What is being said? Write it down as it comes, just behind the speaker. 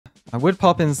I would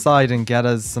pop inside and get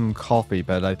us some coffee,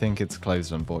 but I think it's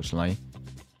closed, unfortunately.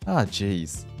 Ah,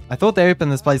 jeez. I thought they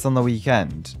opened this place on the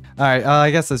weekend. Alright,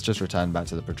 I guess let's just return back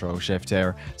to the patrol shift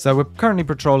here. So we're currently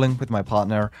patrolling with my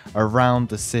partner around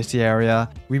the city area.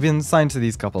 We've been assigned to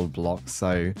these couple of blocks,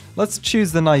 so let's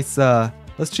choose the nice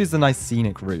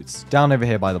scenic routes down over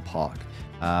here by the park.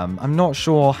 I'm not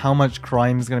sure how much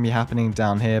crime is going to be happening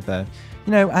down here, but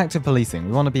you know, active policing.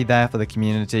 We want to be there for the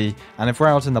community, and if we're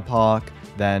out in the park,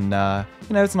 then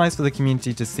you know, it's nice for the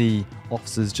community to see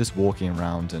officers just walking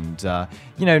around and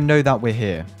you know that we're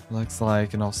here. Looks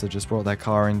like an officer just brought their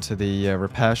car into the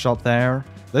repair shop there.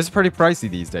 Those are pretty pricey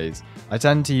these days. I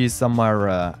tend to use somewhere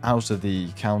out of the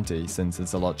county since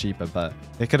it's a lot cheaper, but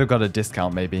they could have got a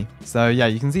discount maybe. So yeah,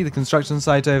 you can see the construction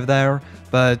site over there,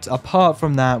 but apart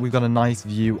from that, we've got a nice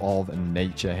view of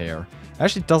nature here. It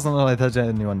actually doesn't look like there's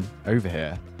anyone over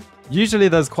here. Usually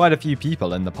there's quite a few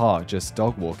people in the park just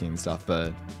dog walking and stuff,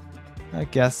 but I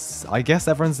guess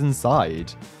everyone's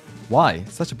inside. Why?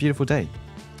 It's such a beautiful day.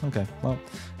 Okay, well,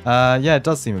 yeah, it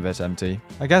does seem a bit empty.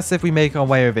 I guess if we make our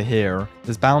way over here,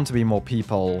 there's bound to be more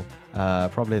people,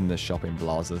 probably in the shopping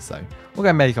plaza, so we're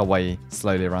going to make our way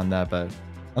slowly around there, but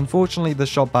unfortunately the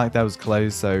shop back there was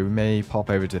closed, so we may pop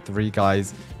over to Three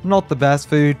Guys. Not the best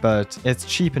food, but it's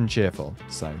cheap and cheerful,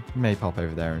 so we may pop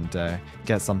over there and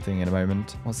get something in a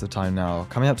moment. What's the time now?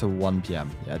 Coming up to 1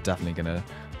 p.m. Yeah, definitely going to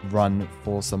run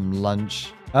for some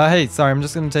lunch. Hey, sorry, I'm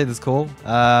just going to take this call.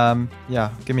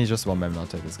 Yeah, give me just 1 moment, I'll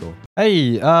take this call.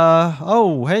 Hey,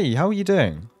 oh, hey, how are you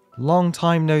doing? Long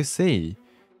time no see.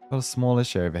 Got a small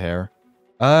issue over here.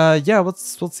 Yeah,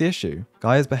 what's the issue?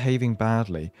 Guy is behaving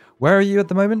badly. Where are you at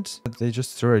the moment? They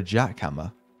just threw a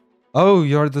jackhammer. Oh,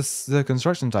 you're at the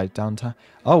construction site downtown.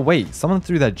 Oh, wait, someone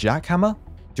threw their jackhammer?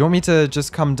 Do you want me to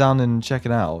just come down and check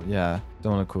it out? Yeah,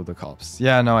 don't want to call the cops.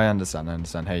 Yeah, no, I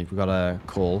understand. Hey, we got a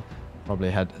call.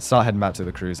 Probably start heading back to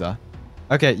the cruiser.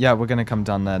 Okay, yeah, we're going to come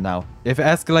down there now. If it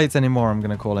escalates anymore, I'm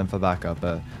going to call in for backup,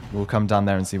 but we'll come down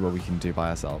there and see what we can do by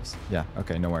ourselves. Yeah,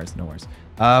 okay, no worries.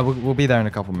 We'll be there in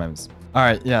a couple moments. All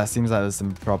right, yeah, seems like there's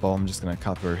some trouble. I'm just going to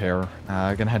cut through here.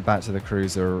 Going to head back to the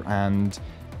cruiser, and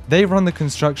they run the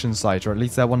construction site, or at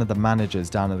least they're one of the managers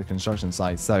down at the construction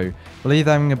site. So I believe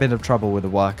they're having a bit of trouble with a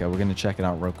worker. We're going to check it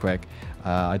out real quick.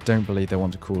 I don't believe they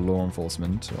want to call law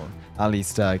enforcement, or at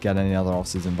least get any other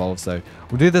officers involved. So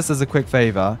we'll do this as a quick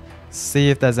favor. See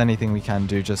if there's anything we can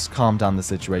do. Just calm down the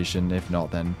situation. If not,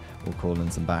 then we'll call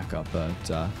in some backup.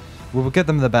 But we'll give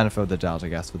them the benefit of the doubt, I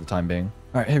guess, for the time being.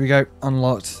 All right, here we go.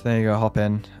 Unlocked. There you go. Hop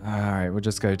in. All right, we'll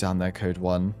just go down there. Code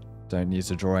 1. Don't need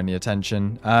to draw any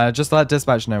attention. Just let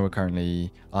dispatch know we're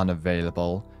currently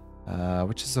unavailable,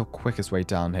 which is the quickest way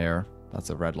down here. That's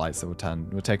a red light, so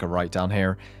we'll take a right down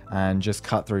here and just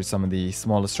cut through some of the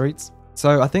smaller streets.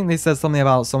 So I think they said something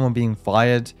about someone being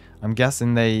fired. I'm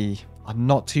guessing they are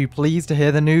not too pleased to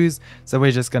hear the news, so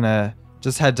we're just gonna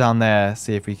head down there,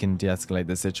 see if we can de-escalate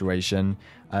the situation.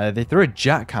 They threw a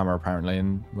jackhammer apparently,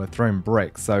 and we're throwing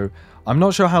bricks, so I'm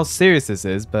not sure how serious this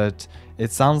is, but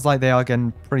it sounds like they are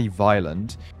getting pretty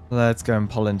violent. Let's go and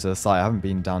pull into the site. I haven't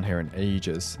been down here in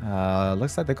ages.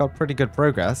 Looks like they got pretty good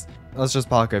progress. Let's just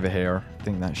park over here. I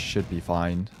think that should be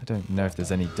fine. I don't know if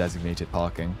there's any designated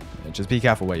parking. Just be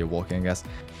careful where you're walking, I guess.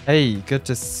 Hey, good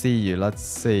to see you. Let's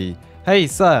see. Hey,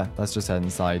 sir. Let's just head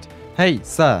inside. Hey,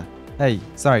 sir. Hey,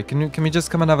 sorry. Can we just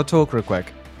come and have a talk real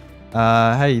quick?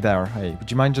 Hey there. Hey,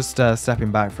 would you mind just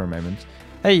stepping back for a moment?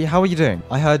 Hey, how are you doing?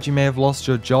 I heard you may have lost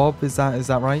your job. Is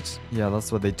that right? Yeah,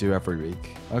 that's what they do every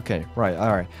week. Okay, right,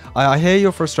 all right. I hear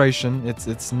your frustration.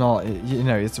 It's not, you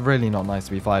know, it's really not nice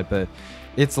to be fired, but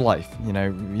it's life. You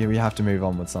know, we have to move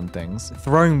on with some things.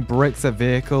 Throwing bricks at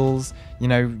vehicles. You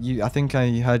know, I think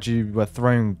I heard you were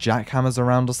throwing jackhammers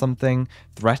around or something,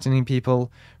 threatening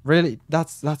people. Really,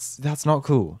 that's not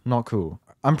cool. Not cool.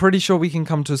 I'm pretty sure we can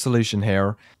come to a solution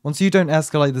here. Once you don't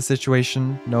escalate the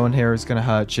situation, no one here is going to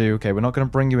hurt you. Okay, we're not going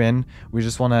to bring you in. We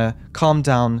just want to calm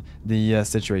down the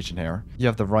situation here. You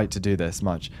have the right to do this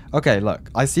much. Okay,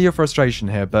 look, I see your frustration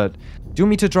here, but do you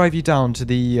want me to drive you down to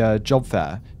the job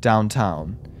fair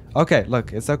downtown? Okay,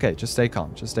 look, it's okay. Just stay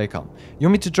calm. Just stay calm. You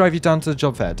want me to drive you down to the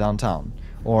job fair downtown?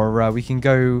 Or we can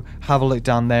go have a look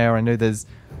down there. I know there's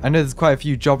quite a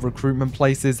few job recruitment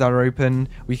places that are open.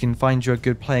 We can find you a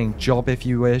good paying job if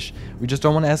you wish. We just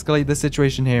don't want to escalate the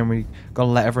situation here, and we gotta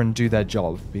let everyone do their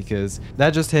job because they're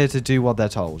just here to do what they're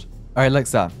told. All right,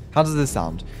 Lexa, how does this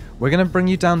sound? We're gonna bring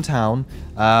you downtown.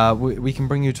 We can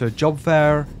bring you to a job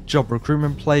fair, job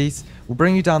recruitment place. We'll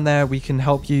bring you down there. We can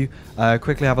help you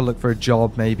quickly have a look for a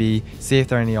job, maybe see if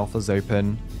there are any offers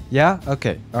open. Yeah?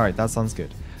 Okay. All right, that sounds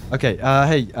good. Okay,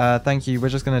 hey, thank you. We're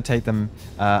just going to take them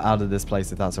out of this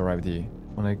place if that's all right with you.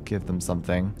 Want to give them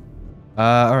something.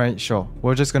 Alright, sure.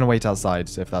 We're just gonna wait outside,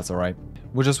 if that's alright.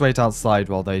 We'll just wait outside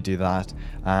while they do that,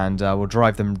 and we'll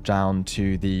drive them down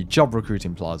to the job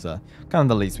recruiting plaza. Kind of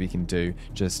the least we can do,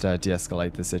 just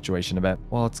de-escalate the situation a bit.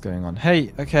 What's going on?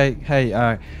 Hey, okay, hey,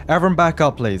 everyone back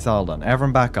up, please. Hold on.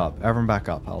 Everyone back up. Everyone back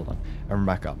up. Hold on. Everyone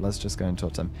back up. Let's just go and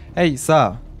talk to them. Hey,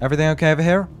 sir, everything okay over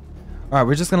here? Alright,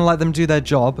 we're just gonna let them do their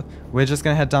job. We're just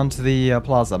gonna head down to the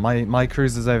plaza. My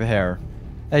cruiser's over here.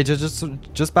 Hey,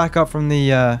 just back up from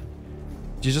the,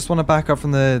 do you just want to back up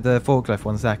from the forklift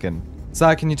 1 second?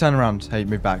 Sir, can you turn around? Hey,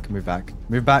 move back, move back.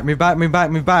 Move back, move back, move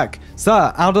back, move back.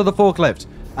 Sir, out of the forklift.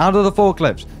 Out of the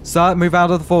forklift. Sir, move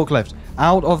out of the forklift.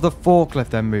 Out of the forklift.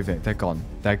 They're moving. They're gone.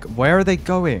 Where are they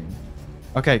going?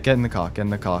 Okay, get in the car, get in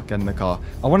the car, get in the car.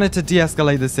 I wanted to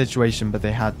de-escalate the situation, but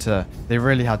they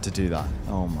really had to do that.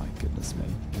 Oh my goodness me.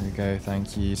 There we go,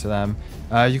 thank you to them.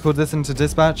 You called this into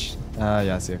dispatch?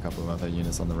 Yeah, I see a couple of other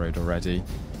units on the road already.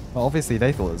 Well, obviously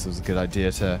they thought this was a good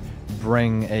idea to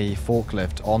bring a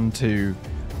forklift onto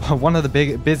one of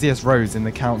the busiest roads in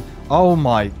the count. Oh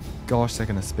my gosh, they're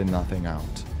going to spin that thing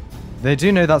out. They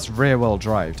do know that's rear-wheel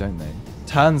drive, don't they?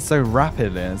 Turns so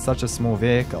rapidly and it's such a small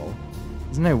vehicle.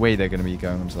 There's no way they're going to be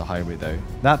going onto the highway though.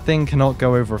 That thing cannot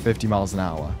go over 50 miles an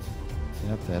hour.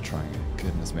 Yep, they're trying it.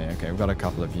 Goodness me. Okay, we've got a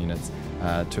couple of units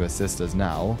to assist us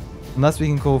now. Unless we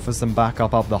can call for some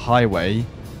backup up the highway.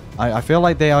 I feel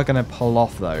like they are going to pull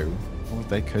off though. Or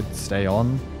they could stay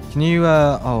on. Can you,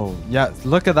 oh, yeah,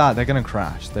 look at that. They're going to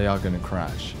crash. They are going to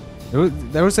crash.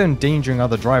 They're also endangering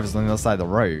other drivers on the other side of the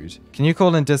road. Can you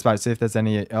call in dispatch, see if there's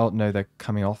any, oh no, they're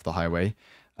coming off the highway.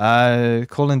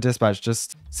 Call in dispatch,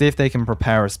 just see if they can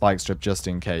prepare a spike strip just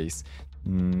in case.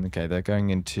 Okay, they're going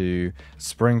into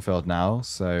Springfield now,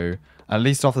 so at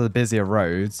least off of the busier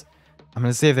roads. I'm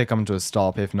going to see if they come to a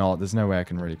stop. If not, there's no way I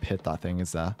can really pit that thing,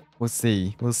 is there? We'll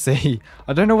see. We'll see.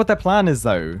 I don't know what their plan is,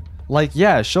 though. Like,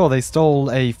 yeah, sure, they stole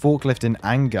a forklift in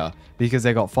anger because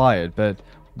they got fired, but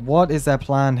what is their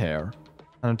plan here?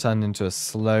 I'm turned into a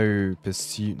slow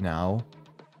pursuit now.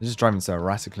 They're just driving so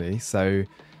erratically, so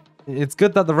it's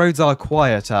good that the roads are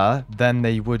quieter than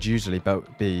they would usually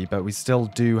be, but we still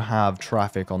do have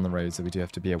traffic on the roads that we do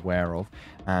have to be aware of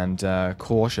and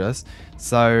cautious.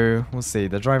 So we'll see.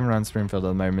 They're driving around Springfield at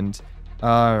the moment.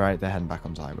 Alright, they're heading back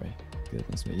onto the highway.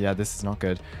 Goodness me. Yeah, this is not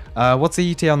good. What's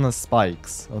the ETA on the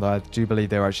spikes? Although I do believe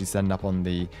they were actually sending up on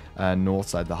the north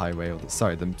side of the highway, or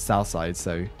the south side,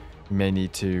 so we may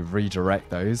need to redirect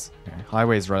those. Okay.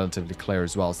 Highway is relatively clear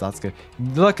as well, so that's good.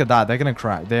 Look at that. They're going to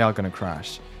crash. They are going to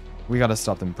crash. We got to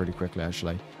stop them pretty quickly,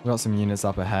 actually. We got some units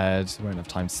up ahead. We won't have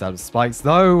time to set up spikes,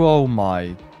 though. Oh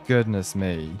my goodness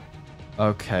me.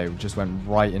 Okay, we just went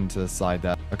right into the side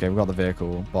there. Okay, we got the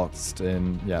vehicle boxed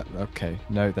in. Yeah, okay.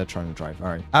 No, they're trying to drive. All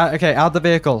right. Okay, out the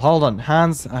vehicle. Hold on.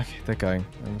 Hands. Okay, they're going.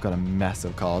 We've got a mess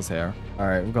of cars here. All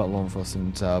right, we've got law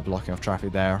enforcement blocking off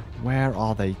traffic there. Where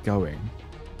are they going?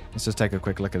 Let's just take a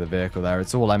quick look at the vehicle there.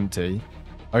 It's all empty.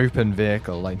 Open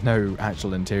vehicle, like no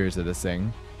actual interior to this thing.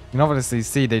 You can obviously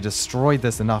see they destroyed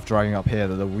this enough driving up here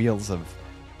that the wheels have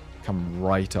come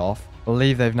right off. I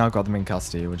believe they've now got them in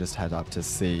custody. We'll just head up to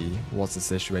see what's the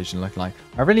situation looking like.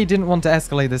 I really didn't want to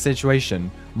escalate the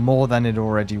situation more than it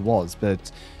already was,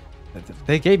 but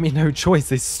they gave me no choice.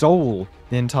 They stole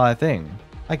the entire thing.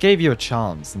 I gave you a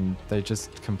chance and they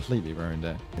just completely ruined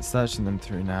it. It's searching them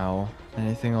through now.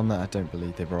 Anything on that? I don't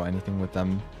believe they brought anything with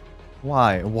them.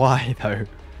 Why? Why though?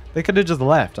 They could have just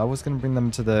left. I was going to bring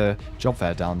them to the job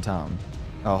fair downtown.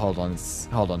 Oh, hold on. It's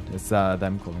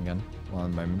them calling in.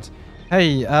 One moment. Hey,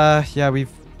 yeah,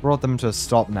 we've brought them to a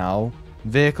stop now.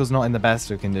 Vehicle's not in the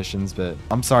best of conditions, but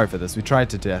I'm sorry for this. We tried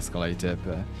to de-escalate it,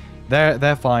 but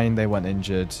they're fine. They weren't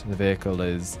injured. The vehicle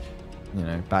is, you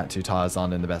know, back two tires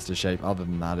aren't in the best of shape. Other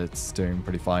than that, it's doing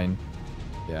pretty fine.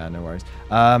 Yeah, no worries.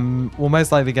 We'll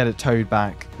most likely get it towed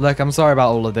back. Look, I'm sorry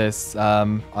about all of this.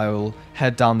 I will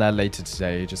head down there later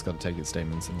today. Just got to take its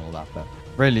statements and all that. But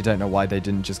really don't know why they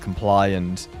didn't just comply.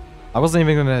 And I wasn't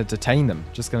even going to detain them.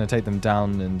 Just going to take them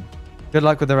down. And good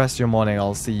luck with the rest of your morning.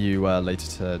 I'll see you later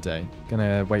today. Going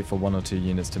to wait for 1 or 2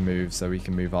 units to move so we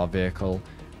can move our vehicle.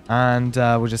 And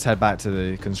we'll just head back to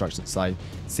the construction site,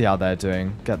 see how they're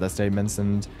doing, get their statements,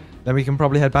 and then we can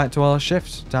probably head back to our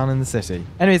shift down in the city.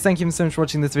 Anyways, thank you so much for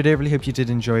watching this video. I really hope you did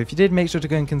enjoy. If you did, make sure to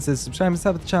go and consider subscribing and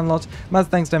help the channel a lot.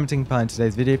 Massive thanks to everything behind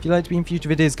today's video. If you'd like to be in future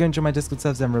videos, go and join my Discord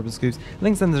server and Roblox groups.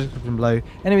 Links in the description below.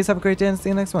 Anyways, have a great day and see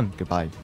you in the next one. Goodbye.